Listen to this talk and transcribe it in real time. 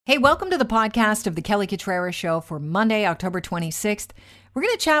Hey, welcome to the podcast of the Kelly Cutrera Show for Monday, October 26th. We're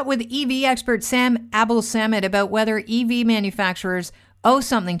going to chat with EV expert Sam Abuelsamid about whether EV manufacturers owe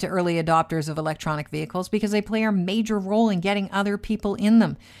something to early adopters of electronic vehicles because they play a major role in getting other people in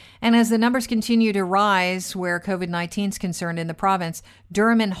them. And as the numbers continue to rise where COVID-19 is concerned in the province,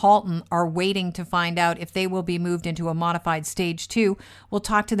 Durham and Halton are waiting to find out if they will be moved into a modified stage 2. We'll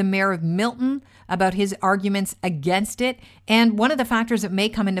talk to the mayor of Milton about his arguments against it. And one of the factors that may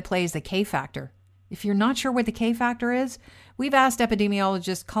come into play is the K factor. If you're not sure what the K factor is, we've asked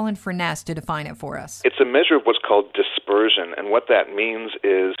epidemiologist Colin Furness to define it for us. It's a measure of what's called dispersion, and what that means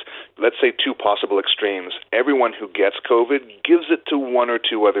is, let's say two possible extremes. Everyone who gets COVID gives it to one or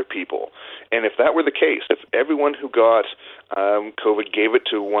two other people. And if that were the case, if everyone who got COVID gave it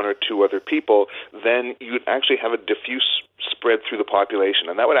to one or two other people, then you'd actually have a diffuse spread through the population,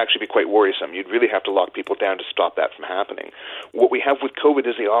 and that would actually be quite worrisome. You'd really have to lock people down to stop that from happening. What we have with COVID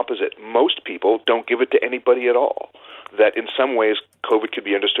is the opposite. Most people don't give it to anybody at all. That in some ways, COVID could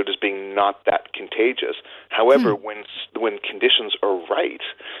be understood as being not that contagious. However, when conditions are right,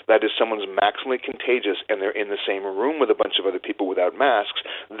 that is, someone's maximally contagious and they're in the same room with a bunch of other people without masks,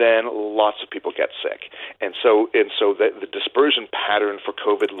 then lots of people get sick. And so the dispersion pattern for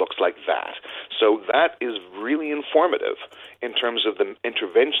COVID looks like that. So that is really informative in terms of the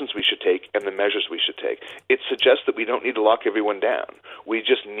interventions we should take and the measures we should take. It suggests that we don't need to lock everyone down. We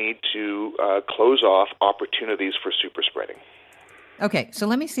just need to close off opportunities for super spreading. Okay, so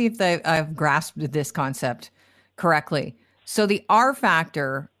let me see if I've grasped this concept correctly. So the R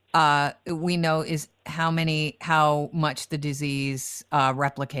factor, we know, is how much the disease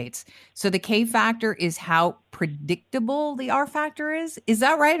replicates. So the K factor is how predictable the R factor is. Is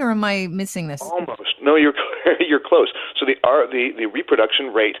that right, or am I missing this? Almost. No, you're close. So the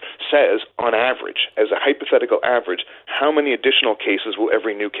reproduction rate says, on average, as a hypothetical average, how many additional cases will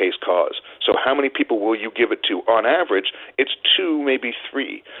every new case cause? So how many people will you give it to? On average, it's 2, maybe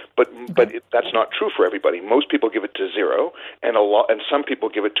 3. But that's not true for everybody. Most people give it to 0, and some people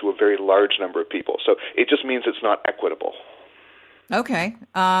give it to a very large number of people. So it just means it's not equitable. Okay.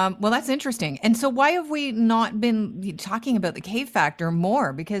 Well, that's interesting. And so why have we not been talking about the K factor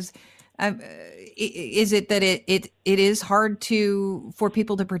more? Because is it that it is hard for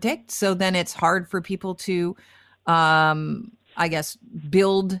people to predict? So then it's hard for people to, I guess,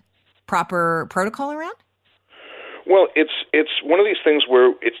 build proper protocol around? Well, it's one of these things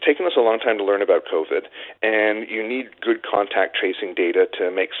where it's taken us a long time to learn about COVID, and you need good contact tracing data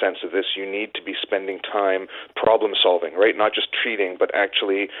to make sense of this. You need to be spending time problem solving, right? Not just treating, but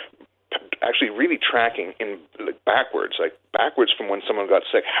actually really tracking backwards from when someone got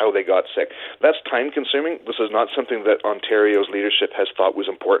sick, how they got sick. That's time-consuming. This is not something that Ontario's leadership has thought was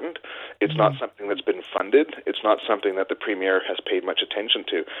important. It's not something that's been funded. It's not something that the Premier has paid much attention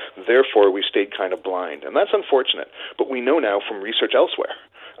to. Therefore, we stayed kind of blind, and that's unfortunate. But we know now from research elsewhere,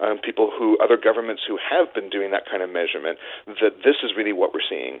 other governments who have been doing that kind of measurement, that this is really what we're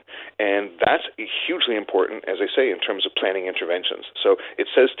seeing. And that's hugely important, as I say, in terms of planning interventions. So it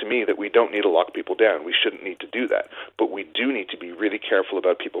says to me that we don't need to lock people down. We shouldn't need to do that. But we do need to be really careful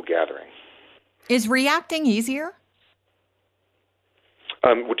about people gathering. Is reacting easier?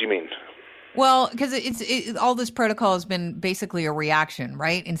 What do you mean? Well, because all this protocol has been basically a reaction,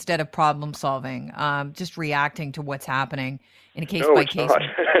 right? Instead of problem solving, just reacting to what's happening in a case by case. No, it's not.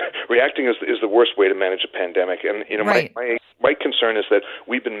 Reacting is the worst way to manage a pandemic, and right. My concern is that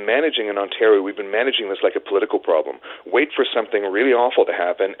we've been managing in Ontario. We've been managing this like a political problem. Wait for something really awful to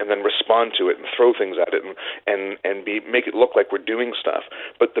happen, and then respond to it and throw things at it, and make it look like we're doing stuff.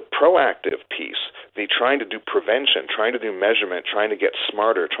 But the proactive piece, the trying to do prevention, trying to do measurement, trying to get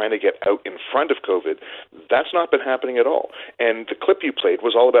smarter, trying to get out in front of COVID, that's not been happening at all. And the clip you played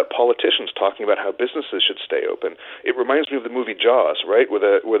was all about politicians talking about how businesses should stay open. It reminds me of the movie Jaws, right? Where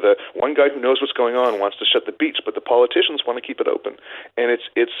the one guy who knows what's going on wants to shut the beach, but the politicians want to keep it open. And it's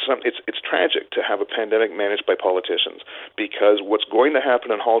tragic to have a pandemic managed by politicians, because what's going to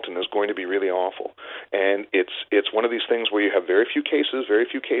happen in Halton is going to be really awful. And it's one of these things where you have very few cases,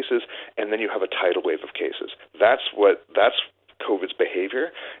 and then you have a tidal wave of cases. That's COVID's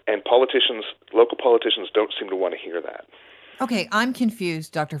behavior, and local politicians don't seem to want to hear that. Okay, I'm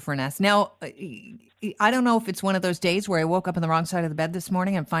confused, Dr. Furness. Now, I don't know if it's one of those days where I woke up on the wrong side of the bed this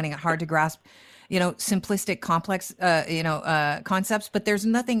morning. I'm finding it hard to grasp, simplistic, complex, concepts. But there's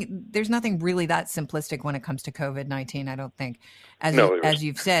nothing really that simplistic when it comes to COVID-19. I don't think, as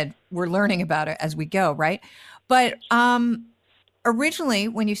you've said, we're learning about it as we go, right? But originally,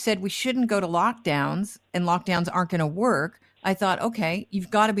 when you said we shouldn't go to lockdowns and lockdowns aren't going to work, I thought, okay, you've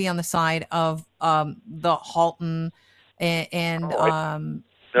got to be on the side of the Halton and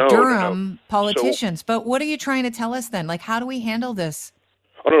Durham politicians. But what are you trying to tell us then? Like, how do we handle this?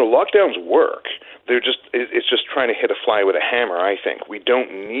 Oh, no, lockdowns work. It's just trying to hit a fly with a hammer, I think. We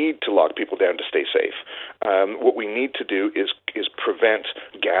don't need to lock people down to stay safe. What we need to do is prevent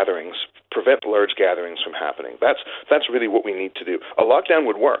gatherings, prevent large gatherings from happening. That's really what we need to do. A lockdown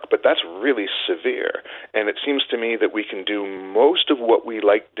would work, but that's really severe. And it seems to me that we can do most of what we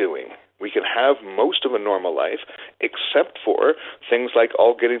like doing. We can have most of a normal life, except for things like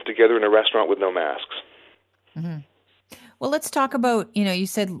all getting together in a restaurant with no masks. Mm-hmm. Well, let's talk about, you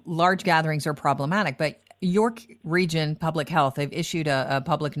said large gatherings are problematic, but York Region Public Health, they've issued a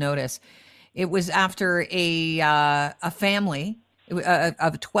public notice. It was after a family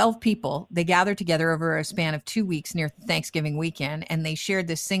of 12 people. They gathered together over a span of 2 weeks near Thanksgiving weekend, and they shared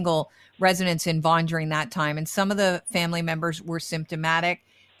this single residence in Vaughan during that time. And some of the family members were symptomatic.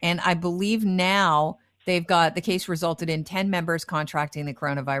 And I believe now the case resulted in 10 members contracting the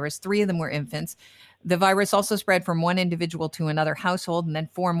coronavirus. 3 of them were infants. The virus also spread from one individual to another household, and then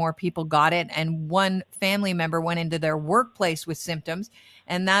 4 more people got it. And 1 family member went into their workplace with symptoms,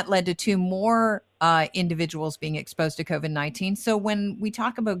 and that led to 2 more individuals being exposed to COVID-19. So when we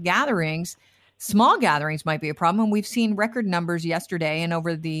talk about gatherings, small gatherings might be a problem. And we've seen record numbers yesterday and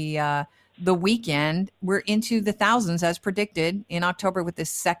over the weekend. We're into the thousands as predicted in October with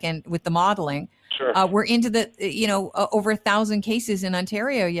the modeling. Sure. We're into the, over 1,000 cases in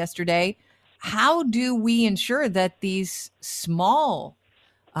Ontario yesterday. How do we ensure that these small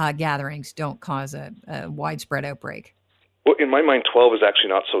gatherings don't cause a widespread outbreak? Well, in my mind, 12 is actually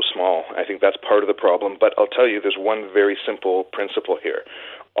not so small. I think that's part of the problem. But I'll tell you, there's one very simple principle here.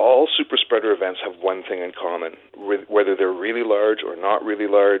 All super spreader events have one thing in common, whether they're really large or not really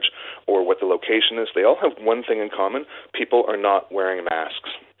large, or what the location is. They all have one thing in common. People are not wearing masks.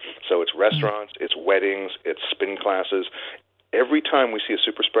 So it's restaurants, it's weddings, it's spin classes. Every time we see a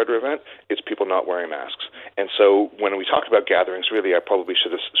super spreader event, it's people not wearing masks. And so when we talk about gatherings, really, I probably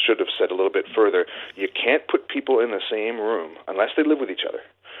should have said a little bit further, you can't put people in the same room unless they live with each other.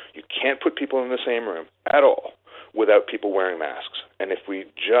 You can't put people in the same room at all without people wearing masks. And if we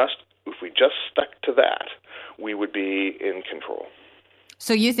just stuck to that, we would be in control.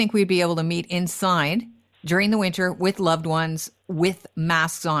 So you think we'd be able to meet inside during the winter with loved ones with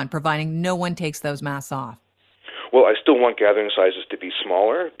masks on, providing no one takes those masks off? Well, I still want gathering sizes to be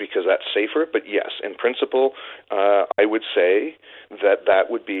smaller because that's safer. But yes, in principle, I would say that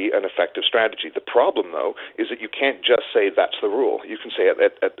would be an effective strategy. The problem, though, is that you can't just say that's the rule. You can say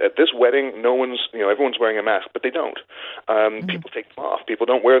at this wedding, everyone's wearing a mask, but they don't. People take them off. People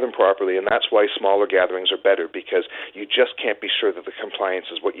don't wear them properly, and that's why smaller gatherings are better because you just can't be sure that the compliance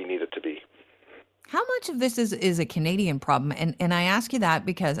is what you need it to be. How much of this is a Canadian problem? And I ask you that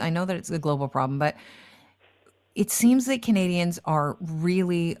because I know that it's a global problem, but it seems that Canadians are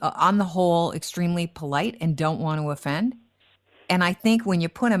really, on the whole, extremely polite and don't want to offend. And I think when you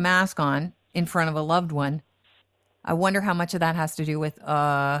put a mask on in front of a loved one, I wonder how much of that has to do with,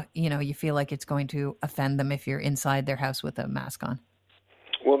 you feel like it's going to offend them if you're inside their house with a mask on.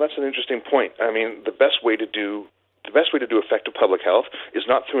 Well, that's an interesting point. I mean, the best way to do effective public health is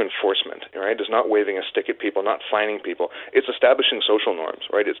not through enforcement, right? It's not waving a stick at people, not fining people. It's establishing social norms,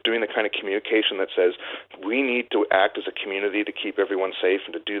 right? It's doing the kind of communication that says we need to act as a community to keep everyone safe,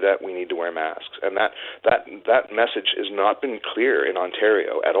 and to do that, we need to wear masks. And that message has not been clear in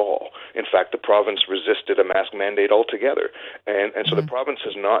Ontario at all. In fact, the province resisted a mask mandate altogether. And so the province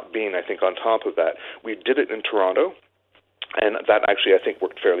has not been, I think, on top of that. We did it in Toronto. And that actually, I think,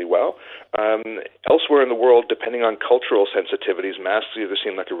 worked fairly well. Elsewhere in the world, depending on cultural sensitivities, masks either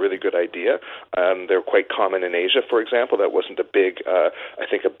seem like a really good idea. They're quite common in Asia, for example. That wasn't a big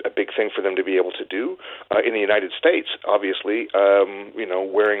thing for them to be able to do. In the United States, obviously,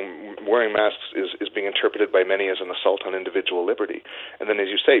 wearing masks is being interpreted by many as an assault on individual liberty. And then,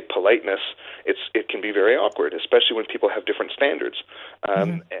 as you say, politeness, it can be very awkward, especially when people have different standards,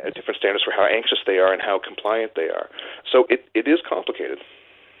 different standards for how anxious they are and how compliant they are. So it is complicated.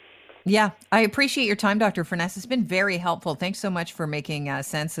 Yeah, I appreciate your time, Dr. Furness. It's been very helpful. Thanks so much for making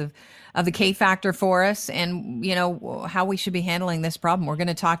sense of the K factor for us and, how we should be handling this problem. We're going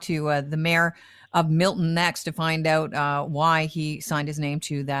to talk to the mayor of Milton next to find out why he signed his name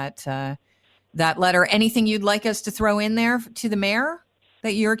to that letter. Anything you'd like us to throw in there to the mayor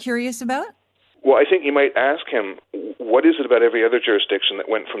that you're curious about? Well, I think you might ask him, what is it about every other jurisdiction that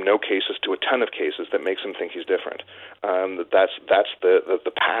went from no cases to a ton of cases that makes him think he's different? That's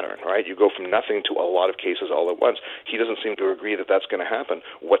the pattern, right? You go from nothing to a lot of cases all at once. He doesn't seem to agree that that's going to happen.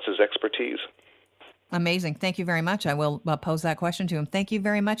 What's his expertise? Amazing. Thank you very much. I will pose that question to him. Thank you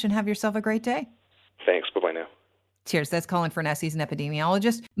very much and have yourself a great day. Thanks. Bye-bye now. Cheers. That's Colin Furness. He's an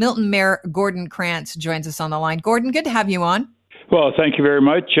epidemiologist. Milton Mayor Gordon Krantz joins us on the line. Gordon, good to have you on. Well, thank you very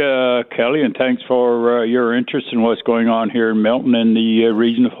much, Kelly, and thanks for your interest in what's going on here in Milton and the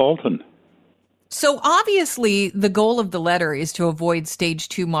region of Halton. So obviously, the goal of the letter is to avoid stage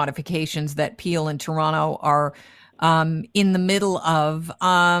 2 modifications that Peel and Toronto are in the middle of.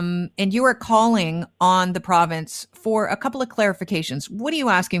 And you are calling on the province for a couple of clarifications. What are you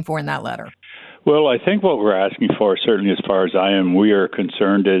asking for in that letter? Well, I think what we're asking for, certainly as far as we are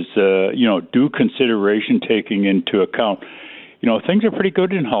concerned, is, due consideration taking into account. Things are pretty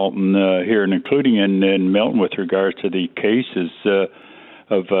good in Halton here, and including in Milton with regards to the cases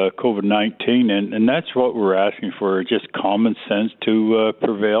of COVID-19. And that's what we're asking for, just common sense to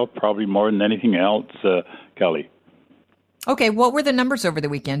prevail, probably more than anything else, Kelly. Okay, what were the numbers over the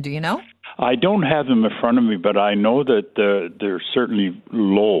weekend? Do you know? I don't have them in front of me, but I know that they're certainly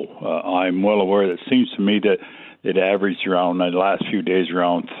low. I'm well aware that it seems to me that it averaged around the last few days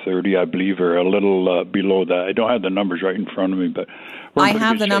around 30, I believe, or a little below that. I don't have the numbers right in front of me, but I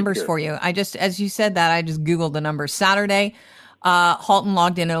have the numbers here for you. As you said that, I just Googled the numbers. Saturday, Halton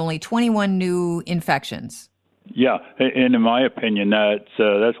logged in only 21 new infections. Yeah, and in my opinion,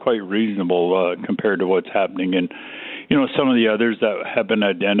 that's quite reasonable compared to what's happening in, some of the others that have been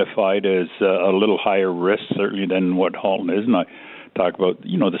identified as a little higher risk, certainly than what Halton is. And I talk about,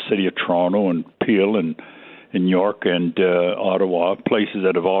 the city of Toronto and Peel and York and Ottawa, places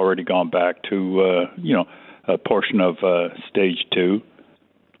that have already gone back to, a portion of stage 2.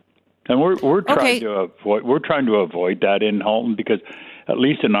 And we're trying to avoid that in Halton because, at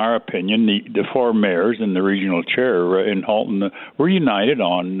least in our opinion, the 4 mayors and the regional chair in Halton, we're united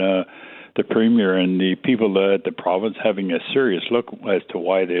on the Premier and the people at the province having a serious look as to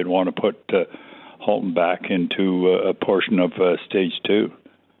why they'd want to put Halton back into a portion of stage 2.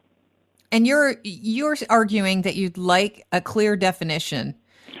 And you're arguing that you'd like a clear definition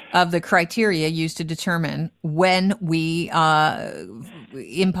of the criteria used to determine when we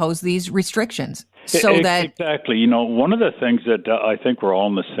impose these restrictions. Exactly. One of the things that I think we're all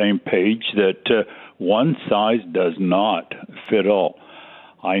on the same page, that one size does not fit all.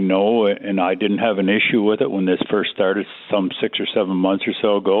 I know, and I didn't have an issue with it when this first started some 6 or 7 months or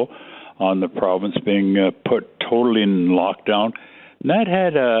so ago, on the province being put totally in lockdown. And that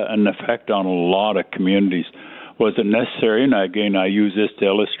had an effect on a lot of communities. Was it necessary? And again, I use this to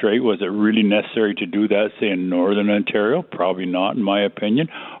illustrate, was it really necessary to do that, say, in Northern Ontario? Probably not, in my opinion.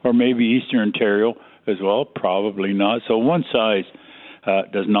 Or maybe Eastern Ontario as well? Probably not. So one size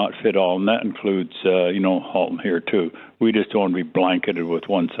does not fit all, and that includes, Halton here too. We just don't want to be blanketed with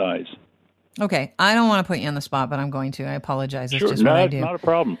one size. Okay. I don't want to put you on the spot, but I'm going to. I apologize. It's sure, just what I do. Not a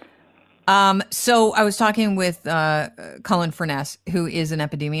problem. So I was talking with Colin Furness, who is an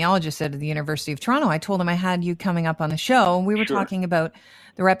epidemiologist at the University of Toronto. I told him I had you coming up on the show, and we were talking about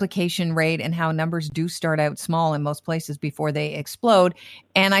the replication rate and how numbers do start out small in most places before they explode.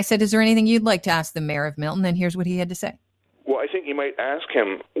 And I said, is there anything you'd like to ask the mayor of Milton? And here's what he had to say. Well, I think you might ask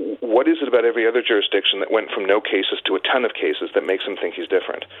him, what is it about every other jurisdiction that went from no cases to a ton of cases that makes him think he's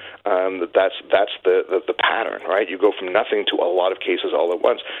different? That's the pattern, right? You go from nothing to a lot of cases all at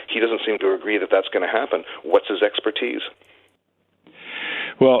once. He doesn't seem to agree that that's going to happen. What's his expertise?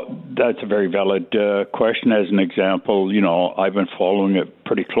 Well, that's a very valid question. As an example, I've been following it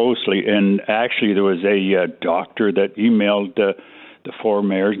pretty closely, and actually there was a doctor that emailed the 4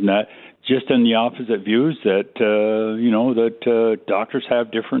 mayors, and that just in the opposite views that, that doctors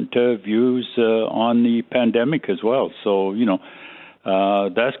have different views on the pandemic as well. So,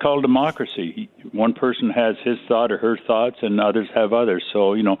 that's called democracy. One person has his thought or her thoughts and others have others.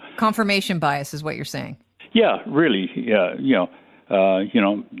 So, confirmation bias is what you're saying. Yeah, really. Yeah.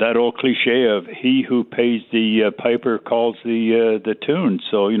 That old cliche of he who pays the piper calls the tune.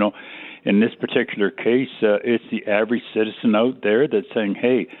 So, in this particular case, it's the average citizen out there that's saying,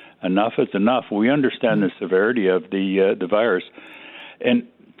 hey, enough is enough. We understand the severity of the virus. And,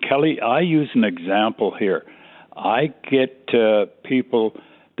 Kelly, I use an example here. I get people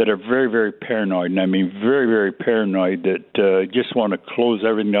that are very, very paranoid, and I mean very, very paranoid, that just want to close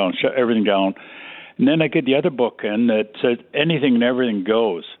everything down, shut everything down. And then I get the other book in that says anything and everything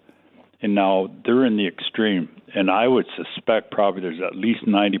goes. And now they're in the extreme. And I would suspect probably there's at least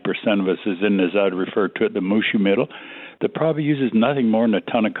 90% of us is in, as I'd refer to it, the mushy middle, that probably uses nothing more than a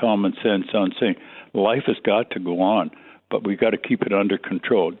ton of common sense on saying life has got to go on, but we've got to keep it under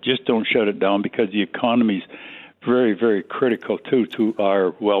control. Just don't shut it down, because the economy's very, very critical, too, to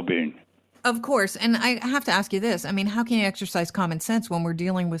our well-being. Of course. And I have to ask you this. I mean, how can you exercise common sense when we're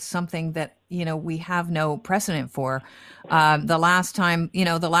dealing with something that, we have no precedent for? The last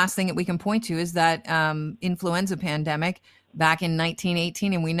thing that we can point to is that influenza pandemic back in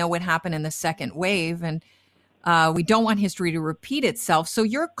 1918. And we know what happened in the second wave. And we don't want history to repeat itself. So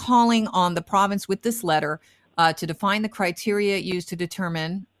you're calling on the province with this letter to define the criteria used to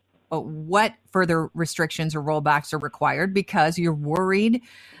determine what further restrictions or rollbacks are required, because you're worried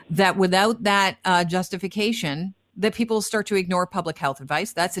that without that justification, that people start to ignore public health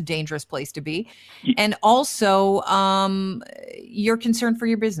advice. That's a dangerous place to be. And also, you're concerned for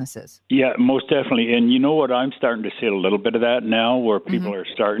your businesses. Yeah, most definitely. And you know what? I'm starting to see a little bit of that now, where people are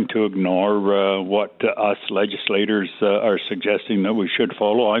starting to ignore what us legislators are suggesting that we should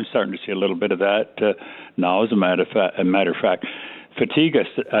follow. I'm starting to see a little bit of that now, as a matter of fact. Fatigue,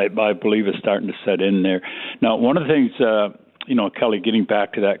 I believe, is starting to set in there. Now, one of the things, Kelly, getting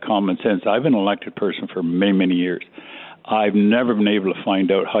back to that common sense, I've been an elected person for many, many years. I've never been able to find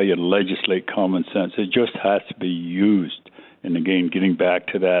out how you legislate common sense. It just has to be used. And again, getting back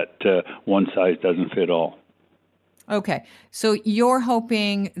to that one size doesn't fit all. Okay. So you're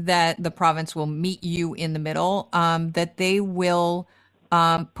hoping that the province will meet you in the middle, that they will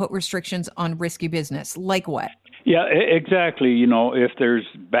put restrictions on risky business. Like what? Yeah, exactly. If there's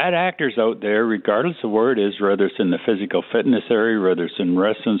bad actors out there, regardless of where it is, whether it's in the physical fitness area, whether it's in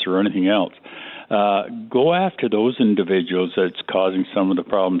restaurants or anything else, go after those individuals that's causing some of the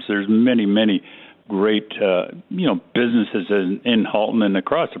problems. There's many, many great, businesses in Halton and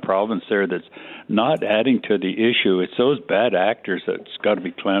across the province there that's not adding to the issue. It's those bad actors that's got to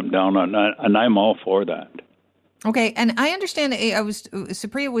be clamped down on, and I'm all for that. Okay, and I understand.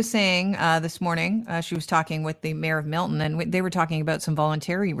 Supriya was saying this morning, she was talking with the mayor of Milton, and they were talking about some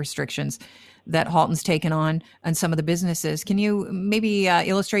voluntary restrictions that Halton's taken on some of the businesses. Can you maybe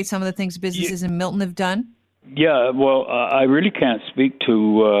illustrate some of the things businesses in Milton have done? Yeah, well, I really can't speak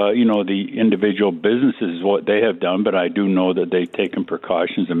to, the individual businesses, what they have done, but I do know that they've taken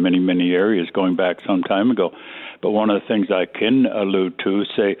precautions in many, many areas going back some time ago. But one of the things I can allude to,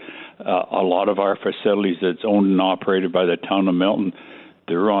 say, a lot of our facilities that's owned and operated by the town of Milton,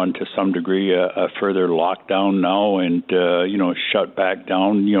 they're on to some degree a further lockdown now and, shut back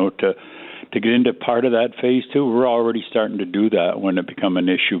down, to get into part of that phase two. We're already starting to do that when it became an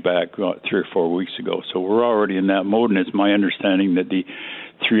issue back 3 or 4 weeks ago. So we're already in that mode, and it's my understanding that the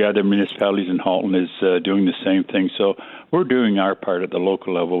 3 other municipalities in Halton is doing the same thing. So we're doing our part at the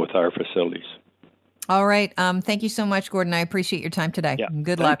local level with our facilities. All right. Thank you so much, Gordon. I appreciate your time today. Yeah.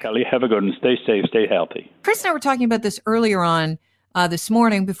 Good luck. Kelly. Have a good one. Stay safe. Stay healthy. Chris and I were talking about this earlier on this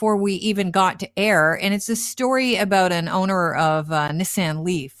morning before we even got to air. And it's a story about an owner of Nissan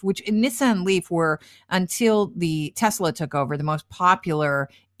Leaf, which Nissan Leaf were, until the Tesla took over, the most popular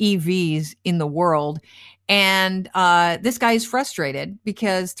EVs in the world. And this guy is frustrated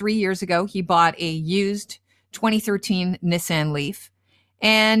because 3 years ago, he bought a used 2013 Nissan Leaf.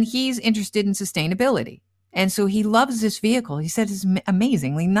 And he's interested in sustainability. And so he loves this vehicle. He said it's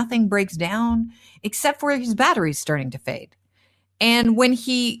amazingly nothing breaks down except for his batteries starting to fade. And when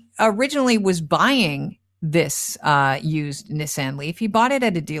he originally was buying this used Nissan Leaf, he bought it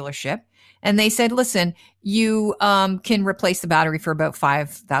at a dealership. And they said, listen, you can replace the battery for about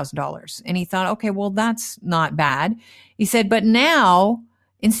 $5,000. And he thought, okay, well, that's not bad. He said, but now,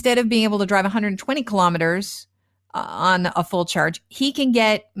 instead of being able to drive 120 kilometers on a full charge, he can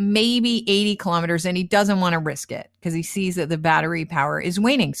get maybe 80 kilometers, and he doesn't want to risk it because he sees that the battery power is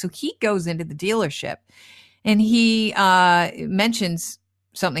waning. So he goes into the dealership and he mentions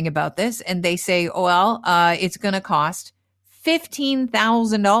something about this, and they say, oh, well, it's going to cost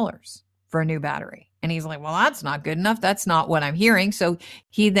 $15,000 for a new battery. And he's like, well, that's not good enough. That's not what I'm hearing. So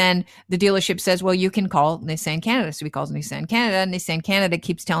the dealership says, well, you can call Nissan Canada. So he calls Nissan Canada. Nissan Canada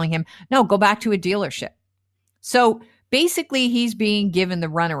keeps telling him, no, go back to a dealership. So basically, he's being given the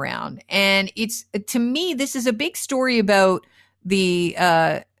runaround. And it's, to me, this is a big story about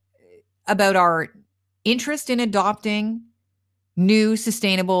about our interest in adopting new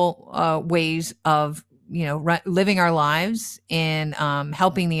sustainable ways of, living our lives and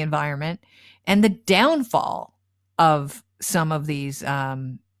helping the environment, and the downfall of some of these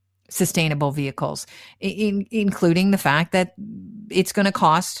sustainable vehicles, including the fact that it's going to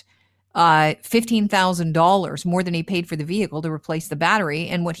cost $15,000 more than he paid for the vehicle to replace the battery.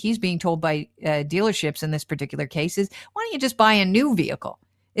 And what he's being told by dealerships in this particular case is, why don't you just buy a new vehicle?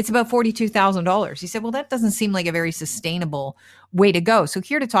 It's about $42,000. He said, well, that doesn't seem like a very sustainable way to go. So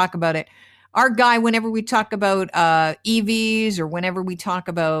here to talk about it, our guy, whenever we talk about EVs or whenever we talk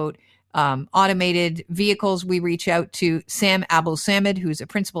about automated vehicles. We reach out to Sam Abou-Samad, who's a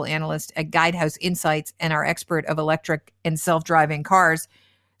principal analyst at Guidehouse Insights and our expert of electric and self-driving cars.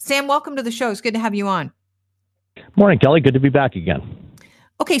 Sam, welcome to the show. It's good to have you on. Morning, Kelly. Good to be back again.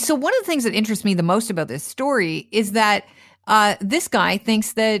 Okay, so one of the things that interests me the most about this story is that this guy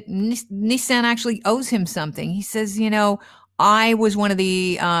thinks that Nissan actually owes him something. He says, I was one of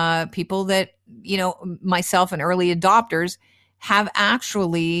the people that, myself and early adopters have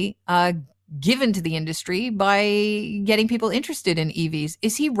actually given to the industry by getting people interested in EVs.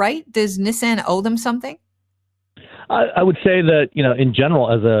 Is he right? Does Nissan owe them something? I would say that, in general,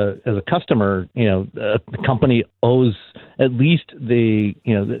 as a customer, the company owes at least the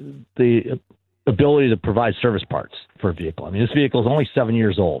ability to provide service parts for a vehicle. I mean, this vehicle is only 7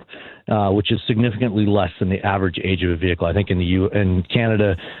 years old, which is significantly less than the average age of a vehicle. I think in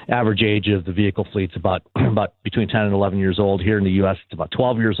Canada, average age of the vehicle fleet's about between 10 and 11 years old. Here in the U.S., it's about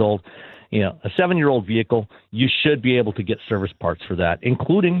 12 years old. A 7-year-old vehicle, you should be able to get service parts for that,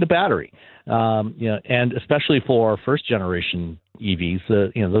 including the battery. And especially for first generation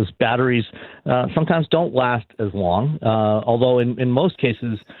EVs, those batteries sometimes don't last as long. Although in most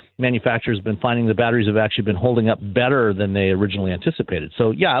cases, manufacturers have been finding the batteries have actually been holding up better than they originally anticipated.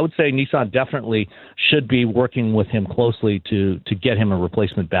 So yeah, I would say Nissan definitely should be working with him closely to get him a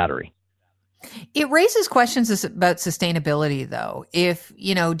replacement battery. It raises questions about sustainability, though. If,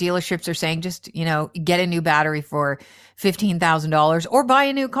 dealerships are saying just, get a new battery for $15,000 or buy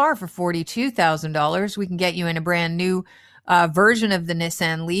a new car for $42,000, we can get you in a brand new version of the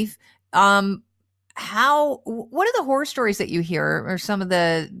Nissan Leaf. What are the horror stories that you hear, or some of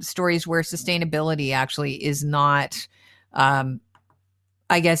the stories where sustainability actually is not, as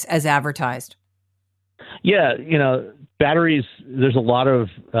advertised? Yeah, batteries, there's a lot of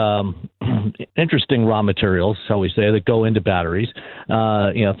interesting raw materials, shall we say, that go into batteries,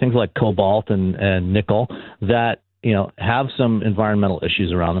 things like cobalt and nickel that, have some environmental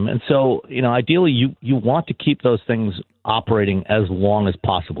issues around them. And so, ideally, you want to keep those things operating as long as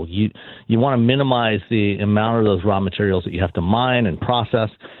possible. You want to minimize the amount of those raw materials that you have to mine and process.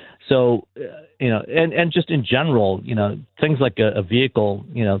 So, and just in general, things like a vehicle,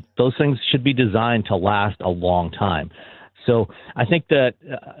 those things should be designed to last a long time. So I think that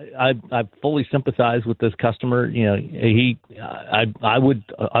I fully sympathize with this customer. I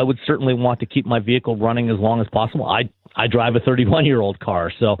would certainly want to keep my vehicle running as long as possible. I drive a 31-year-old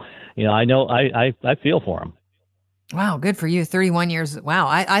car, so I know I feel for him. Wow, good for you. 31 years. Wow,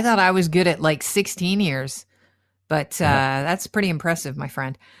 I thought I was good at like 16 years, but that's pretty impressive, my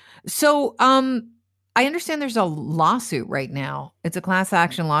friend. So I understand there's a lawsuit right now. It's a class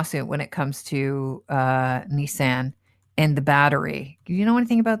action lawsuit when it comes to Nissan and the battery. Do you know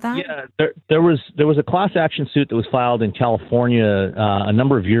anything about that? Yeah, there was a class action suit that was filed in California a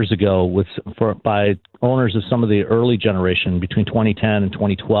number of years ago by owners of some of the early generation between 2010 and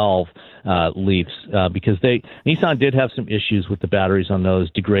 2012 Leafs because Nissan did have some issues with the batteries on those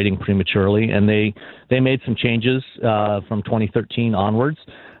degrading prematurely, and they made some changes from 2013 onwards.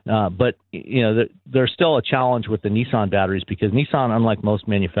 But there's still a challenge with the Nissan batteries because Nissan, unlike most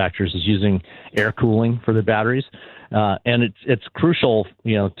manufacturers, is using air cooling for the batteries, and it's crucial,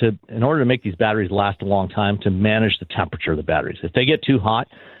 in order to make these batteries last a long time, to manage the temperature of the batteries. If they get too hot,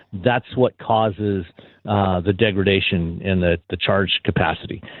 that's what causes the degradation in the charge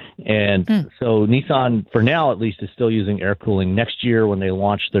capacity. And so Nissan, for now at least, is still using air cooling. Next year, when they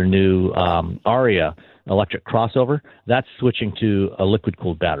launch their new Aria electric crossover, that's switching to a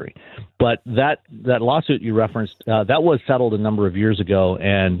liquid-cooled battery. But that lawsuit you referenced, that was settled a number of years ago,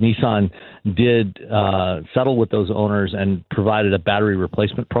 and Nissan did settle with those owners and provided a battery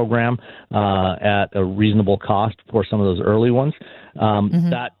replacement program at a reasonable cost for some of those early ones.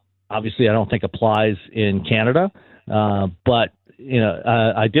 That obviously I don't think applies in Canada, but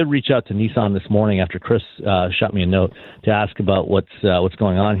I did reach out to Nissan this morning after Chris shot me a note to ask about what's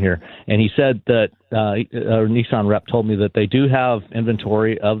going on here, and he said that a Nissan rep told me that they do have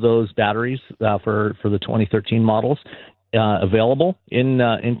inventory of those batteries for the 2013 models available in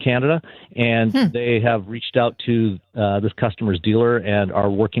Canada, and they have reached out to this customer's dealer and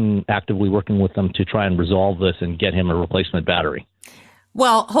are actively working with them to try and resolve this and get him a replacement battery.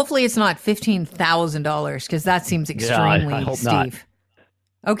 Well, hopefully it's not $15,000 because that seems extremely I hope steep. not.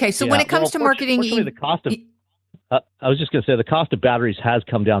 Okay, so when it comes to marketing, the cost of I was just going to say the cost of batteries has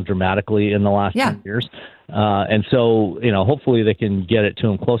come down dramatically in the last 10 years, and so hopefully they can get it to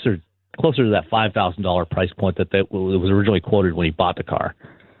him closer to that $5,000 price point that was originally quoted when he bought the car.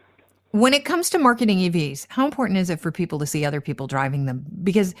 When it comes to marketing EVs, how important is it for people to see other people driving them?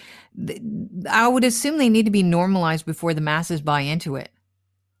 Because I would assume they need to be normalized before the masses buy into it.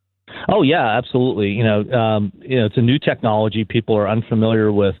 Oh yeah, absolutely. It's a new technology. People are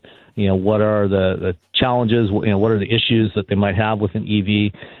unfamiliar with, what are the challenges, what are the issues that they might have with an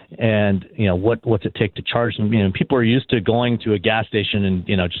EV, and what's it take to charge them. People are used to going to a gas station and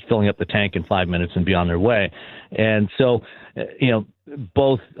just filling up the tank in 5 minutes and be on their way, and so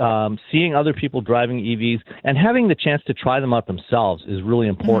both seeing other people driving EVs and having the chance to try them out themselves is really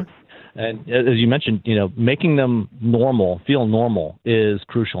important. Mm-hmm. And as you mentioned, making them feel normal is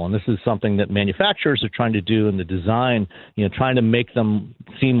crucial. And this is something that manufacturers are trying to do in the design, trying to make them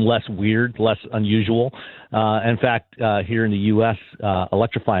seem less weird, less unusual. In fact, here in the U.S.,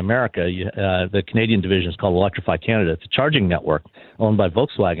 Electrify America, the Canadian division is called Electrify Canada. It's a charging network owned by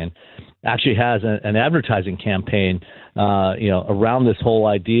Volkswagen. Actually has an advertising campaign, around this whole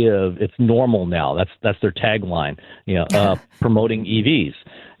idea of it's normal now. That's their tagline, promoting EVs.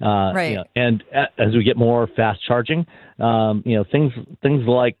 Right. And as we get more fast charging, things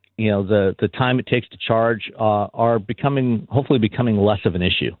like the time it takes to charge are hopefully becoming less of an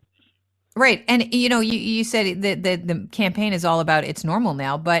issue. Right. And, you said that the campaign is all about it's normal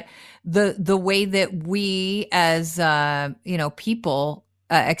now, but the way that we as, people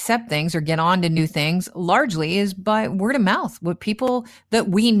accept things or get on to new things largely is by word of mouth. What people that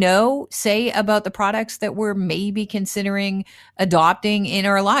we know say about the products that we're maybe considering adopting in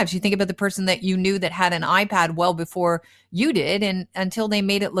our lives. You think about the person that you knew that had an iPad well before you did, and until they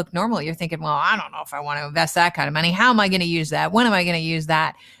made it look normal, you're thinking, well, I don't know if I want to invest that kind of money. How am I going to use that? When am I going to use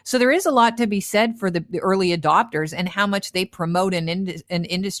that? So there is a lot to be said for the early adopters and how much they promote an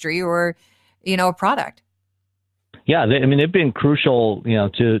industry or, a product. Yeah, they've been crucial,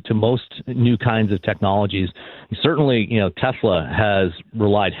 to most new kinds of technologies. Certainly, Tesla has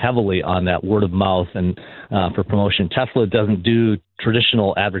relied heavily on that word of mouth and for promotion. Tesla doesn't do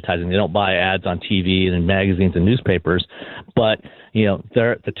traditional advertising. They don't buy ads on TV and in magazines and newspapers, but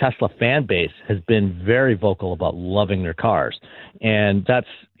the Tesla fan base has been very vocal about loving their cars, and that's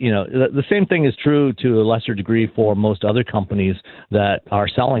the same thing is true to a lesser degree for most other companies that are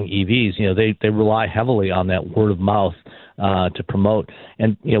selling EVs. They rely heavily on that word of mouth to promote.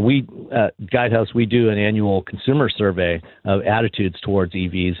 And we at Guidehouse, we do an annual consumer survey of attitudes towards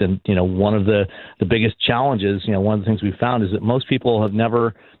EVs, and one of the biggest challenges, one of the things we found is that most people have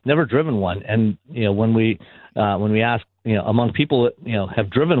never driven one, and when we ask among people that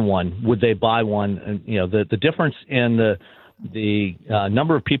have driven one, would they buy one, and the difference in the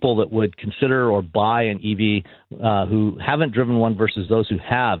number of people that would consider or buy an EV who haven't driven one versus those who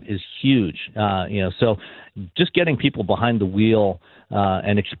have is huge. So just getting people behind the wheel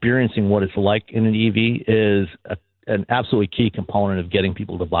and experiencing what it's like in an EV is an absolutely key component of getting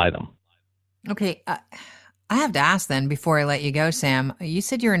people to buy them. Okay. I have to ask then before I let you go, Sam, you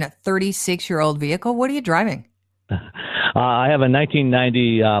said you're in a 36-year-old vehicle. What are you driving? I have a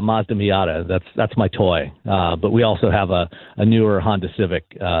 1990 Mazda Miata. That's my toy. But we also have a newer Honda Civic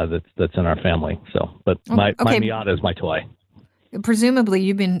that's in our family. But my Miata is my toy. Presumably,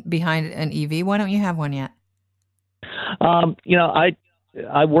 you've been behind an EV. Why don't you have one yet?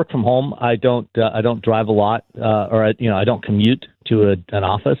 I work from home. I don't drive a lot, I don't commute to an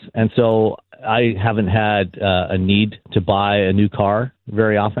office, and so I haven't had a need to buy a new car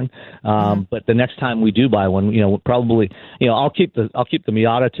very often. But the next time we do buy one, probably, I'll keep the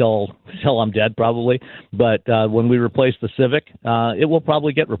Miata till I'm dead probably. But when we replace the Civic, it will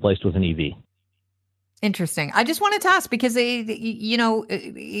probably get replaced with an EV. Interesting. I just wanted to ask because,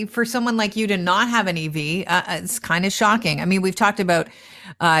 for someone like you to not have an EV, it's kind of shocking. I mean, we've talked about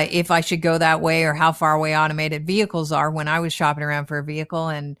if I should go that way or how far away automated vehicles are when I was shopping around for a vehicle.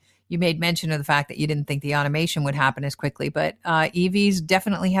 And you made mention of the fact that you didn't think the automation would happen as quickly. But EVs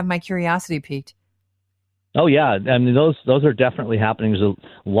definitely have my curiosity piqued. Oh, yeah. I mean, those are definitely happening. There's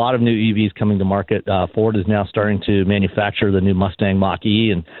a lot of new EVs coming to market. Ford is now starting to manufacture the new Mustang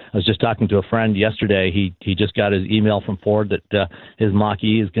Mach-E. And I was just talking to a friend yesterday. He just got his email from Ford that his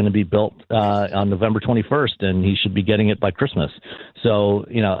Mach-E is going to be built on November 21st, and he should be getting it by Christmas. So,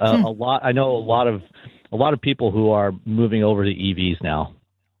 I know a lot of people who are moving over to EVs now.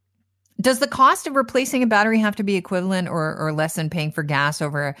 Does the cost of replacing a battery have to be equivalent or less than paying for gas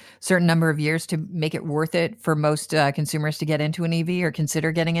over a certain number of years to make it worth it for most consumers to get into an EV or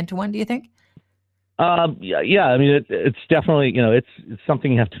consider getting into one, do you think? Yeah. I mean, it's definitely, it's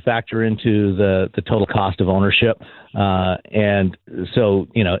something you have to factor into the total cost of ownership. And so,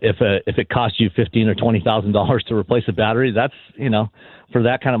 if it costs you $15,000 or $20,000 to replace a battery, that's, for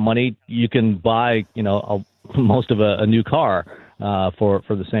that kind of money, you can buy, most of a new car. for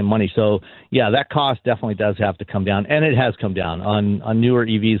the same money. So yeah, that cost definitely does have to come down, and it has come down. On newer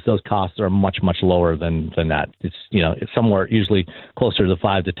EVs, those costs are much lower than that. It's it's somewhere usually closer to the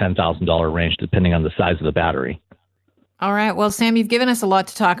 $5,000 to $10,000 range, depending on the size of the battery. All right. Well, Sam, you've given us a lot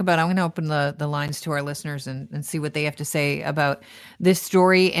to talk about. I'm going to open the lines to our listeners and see what they have to say about this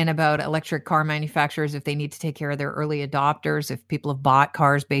story and about electric car manufacturers, if they need to take care of their early adopters, if people have bought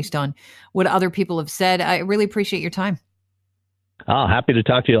cars based on what other people have said. I really appreciate your time. Oh, happy to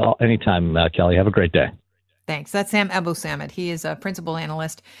talk to you all anytime, Kelly. Have a great day. Thanks. That's Sam Abou-Samad. He is a principal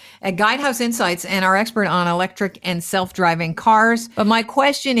analyst at Guidehouse Insights and our expert on electric and self-driving cars. But my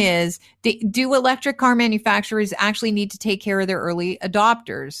question is, do electric car manufacturers actually need to take care of their early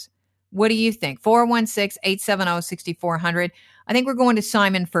adopters? What do you think? 416-870-6400. I think we're going to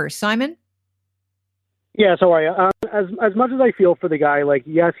Simon first. Simon? Yeah, so as much as I feel for the guy,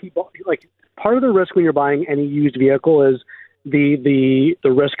 yes, part of the risk when you're buying any used vehicle is the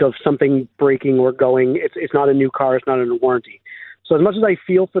risk of something breaking or going. It's not a new car. It's not under warranty. So as much as I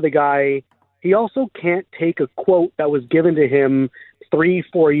feel for the guy, he also can't take a quote that was given to him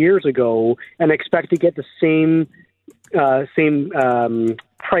 3-4 years ago and expect to get the same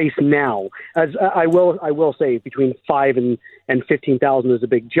price now. As I will say, between $5,000 and $15,000 is a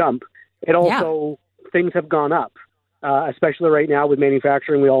big jump. It also things have gone up, especially right now with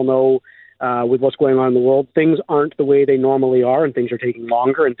manufacturing. We all know. With what's going on in the world, things aren't the way they normally are, and things are taking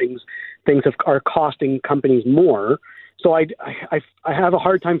longer, and things are costing companies more. So I have a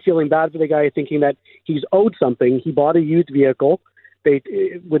hard time feeling bad for the guy, thinking that he's owed something. He bought a used vehicle,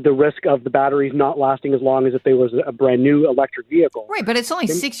 with the risk of the batteries not lasting as long as if they was a brand new electric vehicle. Right, but it's only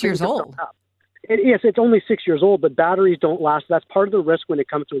 6 years old. Yes, it's only 6 years old, but batteries don't last. That's part of the risk when it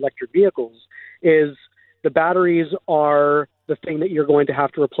comes to electric vehicles. Is the batteries are the thing that you're going to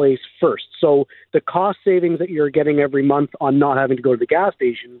have to replace first. So the cost savings that you're getting every month on not having to go to the gas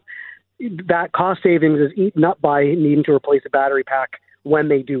station, that cost savings is eaten up by needing to replace a battery pack when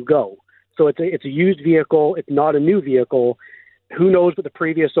they do go. So it's a used vehicle. It's not a new vehicle. Who knows what the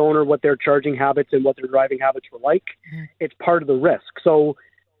previous owner, what their charging habits and what their driving habits were like. Mm-hmm. It's part of the risk. So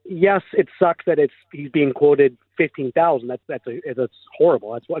yes, it sucks that he's being quoted $15,000. That's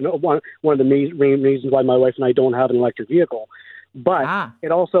horrible. That's one of the main reasons why my wife and I don't have an electric vehicle. But he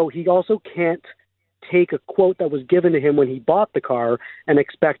also can't take a quote that was given to him when he bought the car and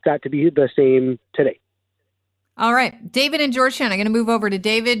expect that to be the same today. All right, David in Georgetown. I'm going to move over to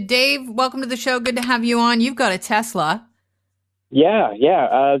David. Dave, welcome to the show. Good to have you on. You've got a Tesla. Yeah.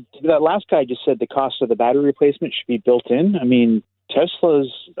 That last guy just said the cost of the battery replacement should be built in. I mean, Teslas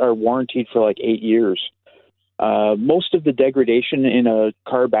are warranted for 8 years. Most of the degradation in a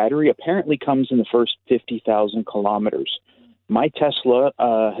car battery apparently comes in the first 50,000 kilometers. My Tesla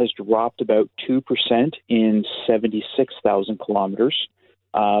has dropped about 2% in 76,000 kilometers,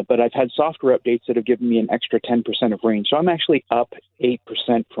 but I've had software updates that have given me an extra 10% of range. So I'm actually up 8%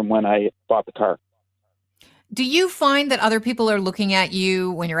 from when I bought the car. Do you find that other people are looking at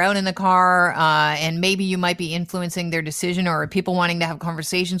you when you're out in the car and maybe you might be influencing their decision, or are people wanting to have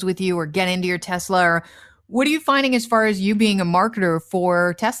conversations with you or get into your Tesla? Or what are you finding as far as you being a marketer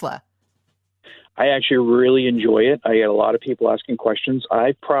for Tesla? I actually really enjoy it. I get a lot of people asking questions.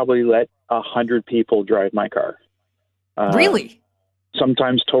 I probably let 100 people drive my car. Really?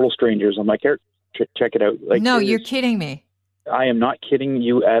 Sometimes total strangers. I'm like, here, check it out. No, you're kidding me. I am not kidding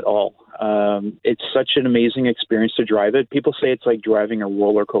you at all. It's such an amazing experience to drive it. People say it's like driving a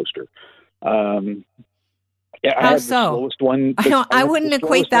roller coaster. How so? I wouldn't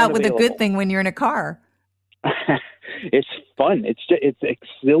equate that with a good thing when you're in a car. It's fun. It's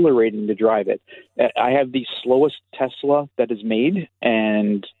exhilarating to drive it. I have the slowest Tesla that is made,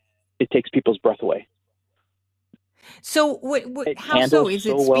 and it takes people's breath away. So how so? Is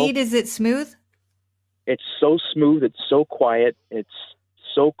it speed? Well. Is it smooth? It's so smooth. It's so quiet. It's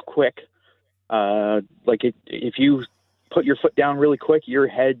so quick. If you put your foot down really quick, your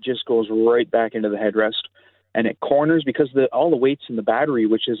head just goes right back into the headrest, and it corners because all the weight's in the battery,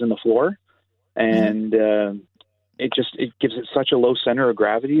 which is in the floor, and it gives it such a low center of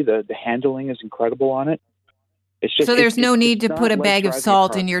gravity. The handling is incredible on it. It's just, so there's no need to put a bag of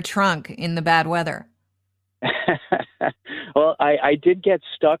salt in your trunk in the bad weather. Well, I did get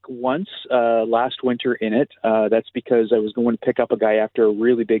stuck once last winter in it. That's because I was going to pick up a guy after a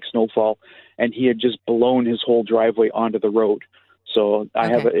really big snowfall, and he had just blown his whole driveway onto the road. So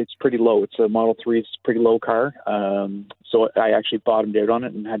it's pretty low. It's a Model 3. It's a pretty low car. So I actually bottomed out on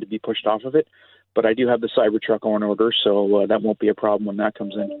it and had to be pushed off of it. But I do have the Cybertruck on order, so that won't be a problem when that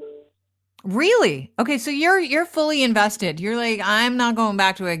comes in. Really? Okay, so you're fully invested. You're like, I'm not going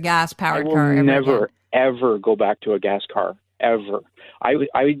back to a gas-powered car. I will never, ever go back to a gas car, ever.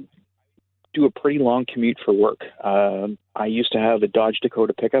 I do a pretty long commute for work. I used to have a Dodge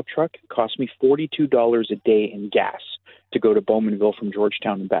Dakota pickup truck. It cost me $42 a day in gas to go to Bowmanville from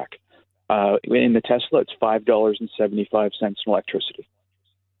Georgetown and back. In the Tesla, it's $5.75 in electricity.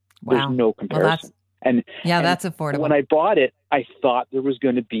 Wow. There's no comparison. That's affordable. When I bought it, I thought there was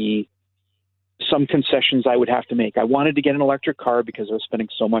going to be some concessions I would have to make. I wanted to get an electric car because I was spending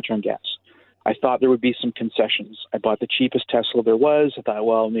so much on gas. I thought there would be some concessions. I bought the cheapest Tesla there was. I thought,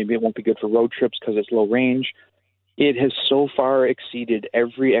 well, maybe it won't be good for road trips because it's low range. It has so far exceeded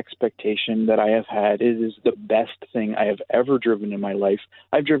every expectation that I have had. It is the best thing I have ever driven in my life.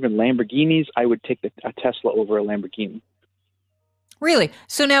 I've driven Lamborghinis. I would take a Tesla over a Lamborghini. Really?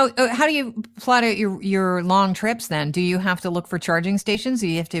 So now, how do you plot out your long trips then? Do you have to look for charging stations? Do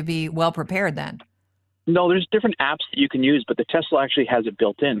you have to be well prepared then? No, there's different apps that you can use, but the Tesla actually has it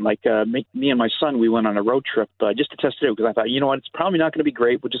built in. Like me and my son, we went on a road trip just to test it out because I thought, you know what, it's probably not going to be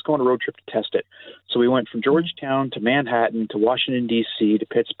great. We'll just go on a road trip to test it. So we went from Georgetown to Manhattan to Washington, D.C. to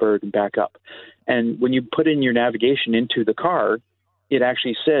Pittsburgh and back up. And when you put in your navigation into the car, it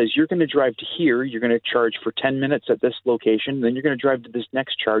actually says you're going to drive to here. You're going to charge for 10 minutes at this location. Then you're going to drive to this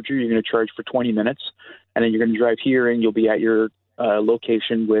next charger. You're going to charge for 20 minutes. And then you're going to drive here and you'll be at your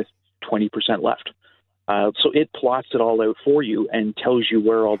location with 20% left. So it plots it all out for you and tells you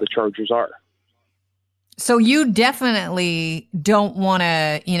where all the chargers are. So you definitely don't want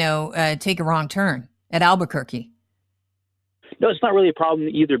to, take a wrong turn at Albuquerque. No, it's not really a problem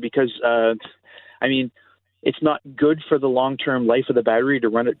either because, it's not good for the long-term life of the battery to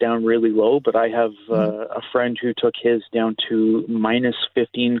run it down really low, but I have a friend who took his down to minus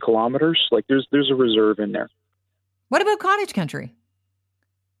 15 kilometers. Like there's a reserve in there. What about cottage country?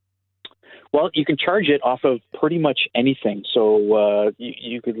 Well, you can charge it off of pretty much anything. So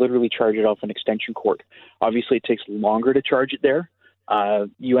you could literally charge it off an extension cord. Obviously, it takes longer to charge it there.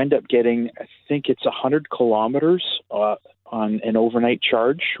 You end up getting, I think it's 100 kilometers on an overnight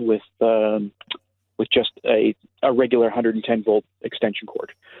charge with just a regular 110 volt extension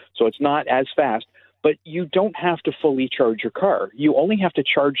cord. So it's not as fast, but you don't have to fully charge your car. You only have to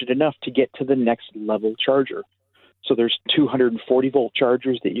charge it enough to get to the next level charger. So there's 240 volt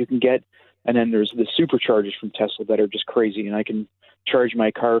chargers that you can get. And then there's the superchargers from Tesla that are just crazy. And I can charge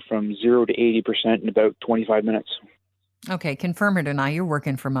my car from 0 to 80% in about 25 minutes. Okay. Confirm or deny you're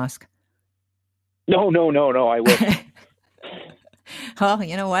working for Musk. No, I wish. Well,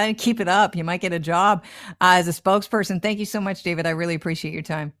 you know what? Keep it up. You might get a job as a spokesperson. Thank you so much, David. I really appreciate your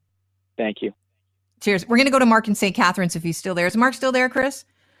time. Thank you. Cheers. We're going to go to Mark in St. Catharines if he's still there. Is Mark still there, Chris?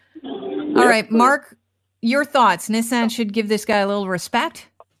 All right, Mark, your thoughts. Nissan should give this guy a little respect?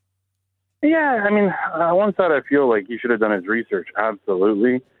 Yeah, on one side, I feel like he should have done his research.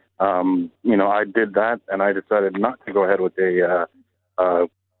 Absolutely. I did that, and I decided not to go ahead with a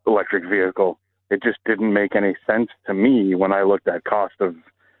electric vehicle. It just didn't make any sense to me when I looked at cost of,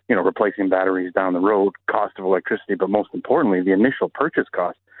 replacing batteries down the road, cost of electricity, but most importantly, the initial purchase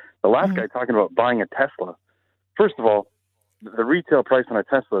cost. The last guy talking about buying a Tesla. First of all, the retail price on a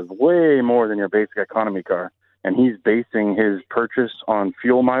Tesla is way more than your basic economy car. And he's basing his purchase on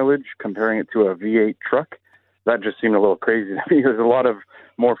fuel mileage, comparing it to a V8 truck. That just seemed a little crazy to me. There's a lot of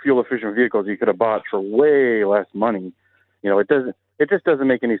more fuel-efficient vehicles you could have bought for way less money. It just doesn't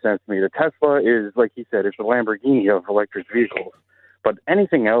make any sense to me. The Tesla is, like he said, it's a Lamborghini of electric vehicles. But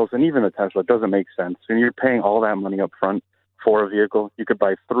anything else, and even the Tesla, doesn't make sense. And you're paying all that money up front for a vehicle. You could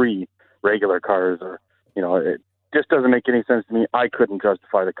buy 3 regular cars, or, it just doesn't make any sense to me. I couldn't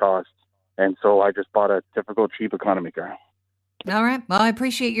justify the cost. And so I just bought a typical cheap economy car. All right. Well, I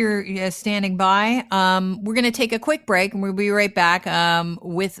appreciate your standing by. We're going to take a quick break, and we'll be right back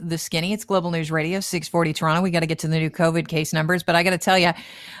with The Skinny. It's Global News Radio, 640 Toronto. We got to get to the new COVID case numbers. But I got to tell you,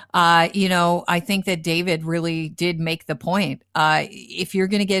 I think that David really did make the point. If you're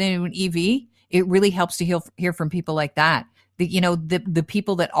going to get into an EV, it really helps to hear from people like that. The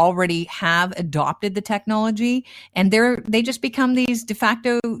people that already have adopted the technology, and they just become these de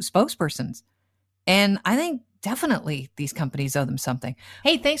facto spokespersons. And I think definitely these companies owe them something.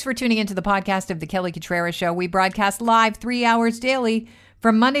 Hey, thanks for tuning into the podcast of The Kelly Cutrara Show. We broadcast live 3 hours daily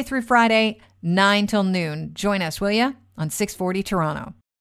from Monday through Friday, 9 till noon. Join us, will you, on 640 Toronto.